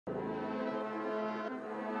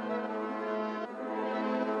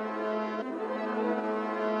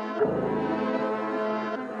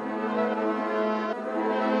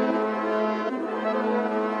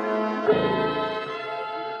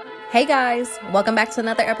Hey guys, welcome back to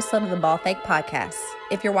another episode of the Ball Fake Podcast.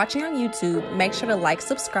 If you're watching on YouTube, make sure to like,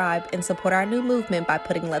 subscribe, and support our new movement by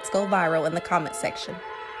putting Let's Go Viral in the comment section.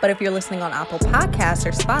 But if you're listening on Apple Podcasts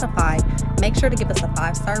or Spotify, make sure to give us a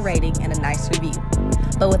 5-star rating and a nice review.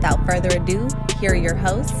 But without further ado, here are your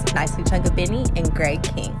hosts, Nicely Chugga Benny and Greg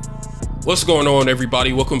King. What's going on,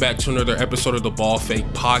 everybody? Welcome back to another episode of the Ball Fake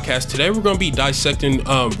Podcast. Today we're going to be dissecting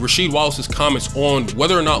Rasheed Wallace's comments on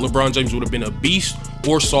whether or not LeBron James would have been a beast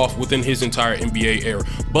or soft within his entire NBA era.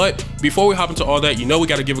 But before we hop into all that, we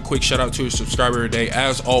got to give a quick shout out to a subscriber today,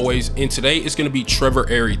 as always. And today it's going to be Trevor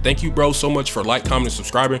Airy. Thank you, bro, so much for like, commenting,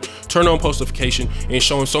 subscribing, turn on post notification, and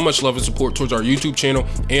showing so much love and support towards our YouTube channel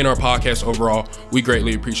and our podcast overall. We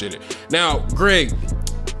greatly appreciate it. Now, Greg,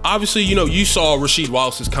 obviously, you saw Rasheed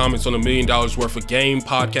Wallace's comments on the $1 Million Worth of Game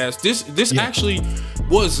podcast. This actually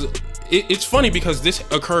was, it's funny because this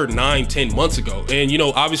occurred 9-10 months ago. And,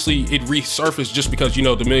 obviously it resurfaced just because, the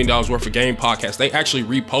 $1 Million Worth of Game podcast, they actually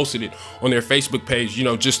reposted it on their Facebook page,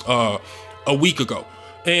 just a week ago.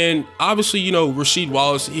 And obviously, Rasheed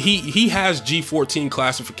Wallace, he has G14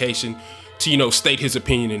 classification to, state his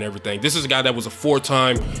opinion and everything. This is a guy that was a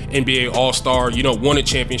 4-time NBA All-Star, won a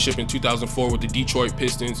championship in 2004 with the Detroit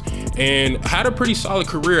Pistons and had a pretty solid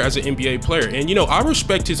career as an NBA player. And, I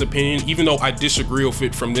respect his opinion, even though I disagree with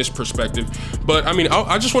it from this perspective. But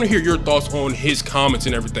I just want to hear your thoughts on his comments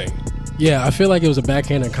and everything. Yeah, I feel like it was a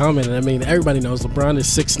backhanded comment. And everybody knows LeBron is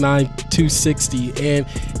 6'9", 260.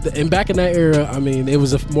 And back in that era, it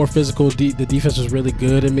was a more physical. The defense was really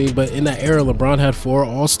good. But in that era, LeBron had 4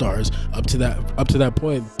 All-Stars up to that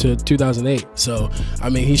point, to 2008. So,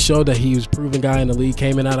 he showed that he was a proven guy in the league,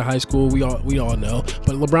 came in out of high school. We all know.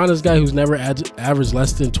 But LeBron is a guy who's never averaged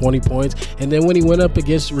less than 20 points. And then when he went up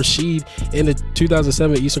against Rasheed in the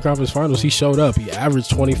 2007 Eastern Conference Finals, he showed up. He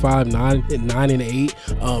averaged 25, 9 and 8,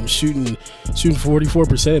 shooting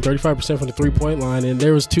 44% and 35% from the 3-point line. And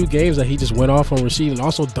there was 2 games that he just went off on Rasheed and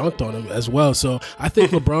also dunked on him as well. So I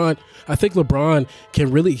think LeBron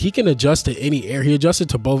can adjust to any era. He adjusted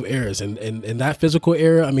to both eras. And in that physical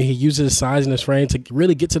era, he uses his size and his frame to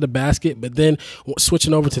really get to the basket. But then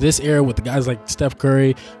switching over to this era with the guys like Steph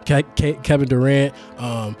Curry, Kevin Durant,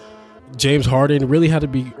 James Harden, really had to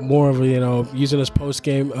be more of a, using his post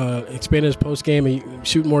game, expanding his post game and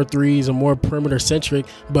shoot more threes and more perimeter centric.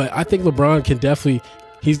 But I think LeBron can definitely,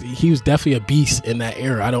 he was definitely a beast in that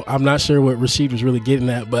era. I'm not sure what Rasheed was really getting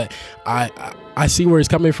at, but I see where he's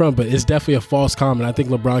coming from, but it's definitely a false comment. I think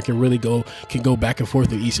LeBron can go back and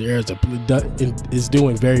forth in each era and is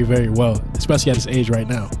doing very, very well, especially at his age right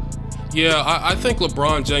now. Yeah, I think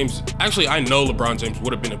LeBron James, actually, I know LeBron James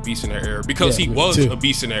would have been a beast in that era because he was a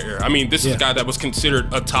beast in that era. This is a guy that was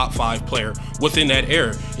considered a top 5 player within that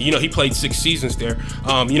era. He played 6 seasons there,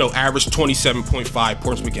 averaged 27.5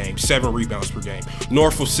 points per game, 7 rebounds per game,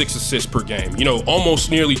 north of 6 assists per game,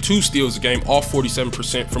 almost nearly 2 steals a game, all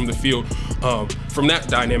 47% from the field, from that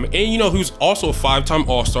dynamic. And, he was also a 5-time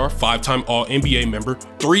All-Star, 5-time All-NBA member,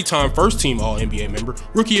 3-time first-team All-NBA member,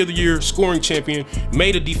 Rookie of the Year, scoring champion,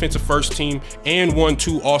 made a defensive first team, and won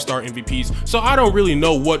 2 All-Star MVPs. So I don't really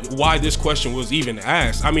know why this question was even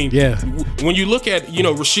asked. When you look at,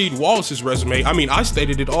 Rasheed Wallace's resume, I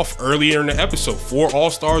stated it off earlier in the episode. 4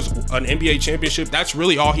 All-Stars, an NBA championship, that's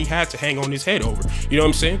really all he had to hang on his head over. You know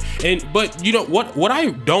what I'm saying? But what I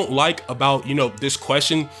don't like about, this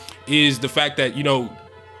question is the fact that,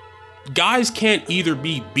 guys can't either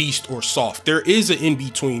be beast or soft. There is an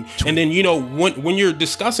in-between. And then, when you're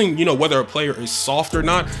discussing, whether a player is soft or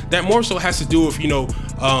not, that more so has to do with,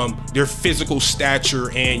 their physical stature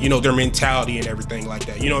and, their mentality and everything like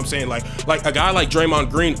that. You know what I'm saying? Like a guy like Draymond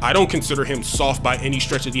Green, I don't consider him soft by any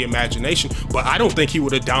stretch of the imagination, but I don't think he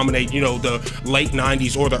would have dominated, the late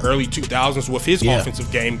 90s or the early 2000s with his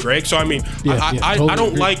offensive game, Greg. So, I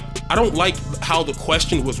don't like how the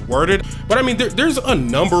question was worded, but there's a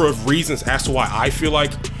number of reasons as to why I feel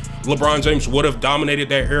like LeBron James would have dominated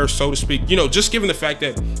that era, so to speak. Just given the fact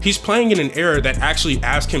that he's playing in an era that actually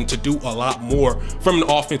asked him to do a lot more from an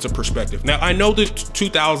offensive perspective. Now, I know the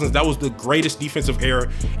 2000s, that was the greatest defensive era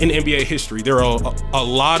in NBA history. There are a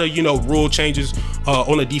lot of, rule changes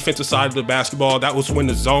on the defensive side of the basketball. That was when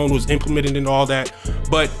the zone was implemented and all that.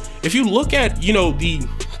 But if you look at,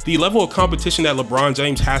 the level of competition that LeBron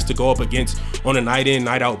James has to go up against on a night in,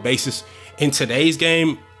 night out basis in today's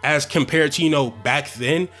game as compared to, back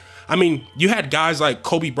then, you had guys like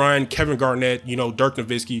Kobe Bryant, Kevin Garnett, Dirk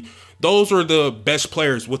Nowitzki. Those were the best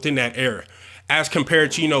players within that era as compared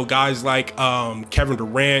to, guys like Kevin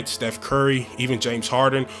Durant, Steph Curry, even James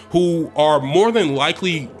Harden, who are more than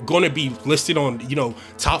likely going to be listed on,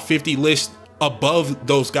 top 50 lists above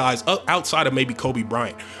those guys outside of maybe Kobe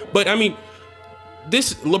Bryant. But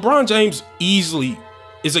this LeBron James easily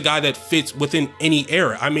is a guy that fits within any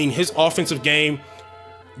era. I mean, his offensive game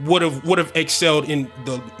would have excelled in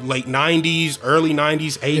the late 90s, early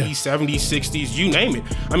 90s, 80s, 70s, 60s, you name it.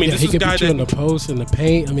 I mean, this is a guy that in the post, in the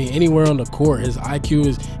paint. I mean, anywhere on the court. His IQ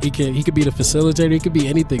is he could be the facilitator. He could be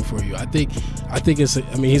anything for you. I think it's.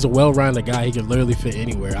 I mean, he's a well-rounded guy. He could literally fit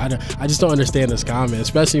anywhere. I just don't understand this comment,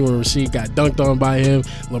 especially when Rasheed got dunked on by him.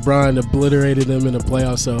 LeBron obliterated him in the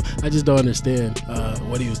playoffs. So I just don't understand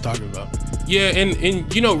what he was talking about. Yeah,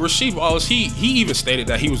 and you know, Rasheed Wallace, he even stated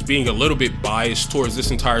that he was being a little bit biased towards this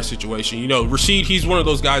entire situation. You know, Rasheed, he's one of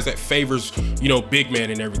those guys that favors, you know, big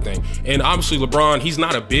men and everything. And obviously LeBron, he's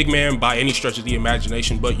not a big man by any stretch of the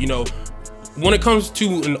imagination, but you know, when it comes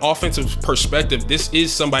to an offensive perspective, this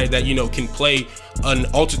is somebody that, you know, can play an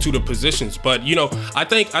multitude of positions. But, you know, I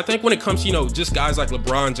think when it comes to, you know, just guys like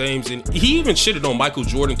LeBron James, and he even shitted on Michael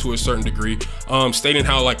Jordan to a certain degree, stating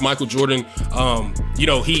how, like, Michael Jordan, you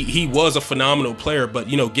know, he was a phenomenal player, but,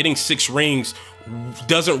 you know, getting 6 rings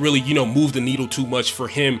doesn't really, you know, move the needle too much for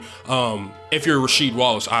him, if you're Rasheed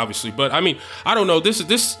Wallace, obviously. But I mean, I don't know,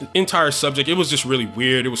 this entire subject, it was just really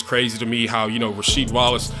weird. It was crazy to me how, you know, Rasheed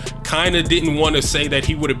Wallace kind of didn't want to say that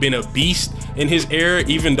he would have been a beast in his era,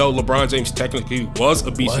 even though LeBron James technically was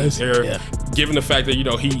a beast in his era, given the fact that, you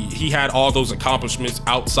know, he had all those accomplishments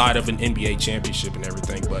outside of an NBA championship and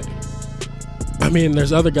everything. But I mean,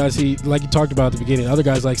 there's other guys like you talked about at the beginning, other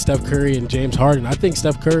guys like Steph Curry and James Harden. I think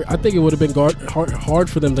it would have been hard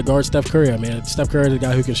for them to guard Steph Curry. I mean, Steph Curry is a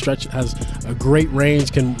guy who can stretch, has a great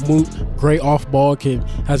range, can move, great off ball,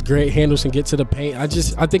 has great handles, and get to the paint. I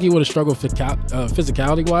think he would have struggled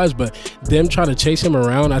physicality wise, but them trying to chase him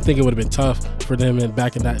around, I think it would have been tough for them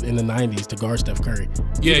back in the 90s to guard Steph Curry.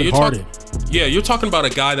 Yeah, you're talking about a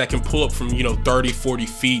guy that can pull up from, you know, 30, 40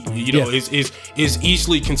 feet. You know, is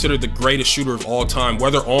easily considered the greatest shooter of all time,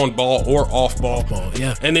 whether on ball or off ball.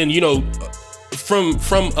 And then, you know,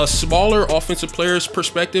 from a smaller offensive player's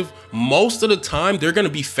perspective, most of the time they're going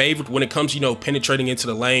to be favored when it comes, you know, penetrating into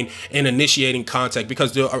the lane and initiating contact,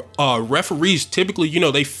 because the referees typically, you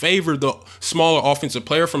know, they favor the smaller offensive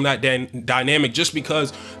player from that dynamic, just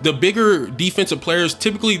because the bigger defensive players,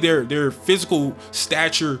 typically their physical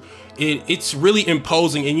stature, it's really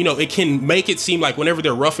imposing, and you know, it can make it seem like whenever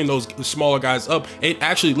they're roughing those smaller guys up, it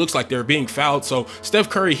actually looks like they're being fouled. So Steph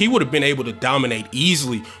Curry, he would have been able to dominate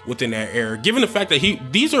easily within that era, given the fact that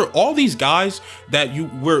these are all these guys that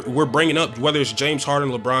we're bringing up, whether it's James Harden,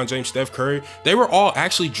 LeBron James, Steph Curry, they were all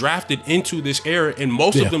actually drafted into this era, and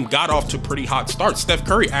most of them got off to pretty hot starts. Steph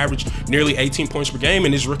Curry averaged nearly 18 points per game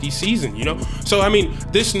in his rookie season, you know. So I mean,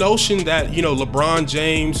 this notion that, you know, LeBron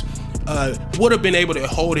James would have been able to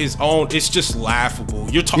hold his own, it's just laughable.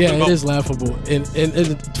 You're talking about, it is laughable. And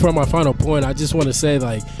for my final point, I just want to say,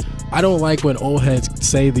 like, I don't like when old heads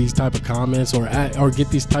say these type of comments or get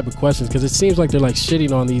these type of questions, because it seems like they're like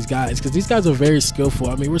shitting on these guys, because these guys are very skillful.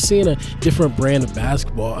 I mean, we're seeing a different brand of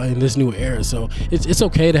basketball in this new era, so it's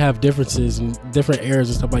okay to have differences and different eras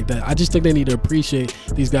and stuff like that. I just think they need to appreciate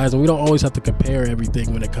these guys, and we don't always have to compare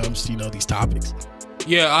everything when it comes to, you know, these topics.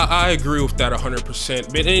 Yeah, I agree with that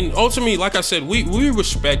 100%. But and ultimately, like I said, we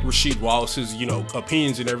respect Rasheed Wallace's, you know,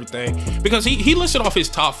 opinions and everything, because he listed off his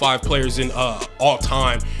top 5 players in all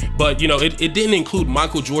time, but you know, it didn't include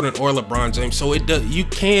Michael Jordan or LeBron James. So you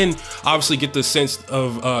can obviously get the sense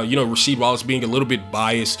of you know, Rasheed Wallace being a little bit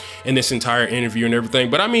biased in this entire interview and everything.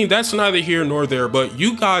 But I mean, that's neither here nor there. But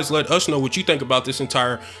you guys let us know what you think about this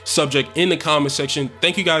entire subject in the comment section.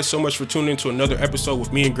 Thank you guys so much for tuning into another episode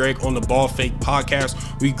with me and Greg on the Ball Fake Podcast.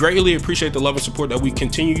 We greatly appreciate the love and support that we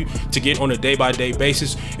continue to get on a day-by-day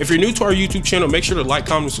basis. If you're new to our YouTube channel, make sure to like,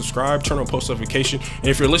 comment, and subscribe, turn on post notification. And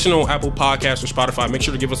if you're listening on Apple Podcasts or Spotify, make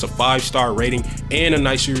sure to give us a 5-star rating and a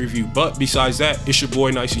nicey review. But besides that, it's your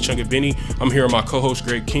boy Nicey Chunga Benny. I'm here with my co-host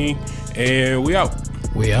Greg King, and we out.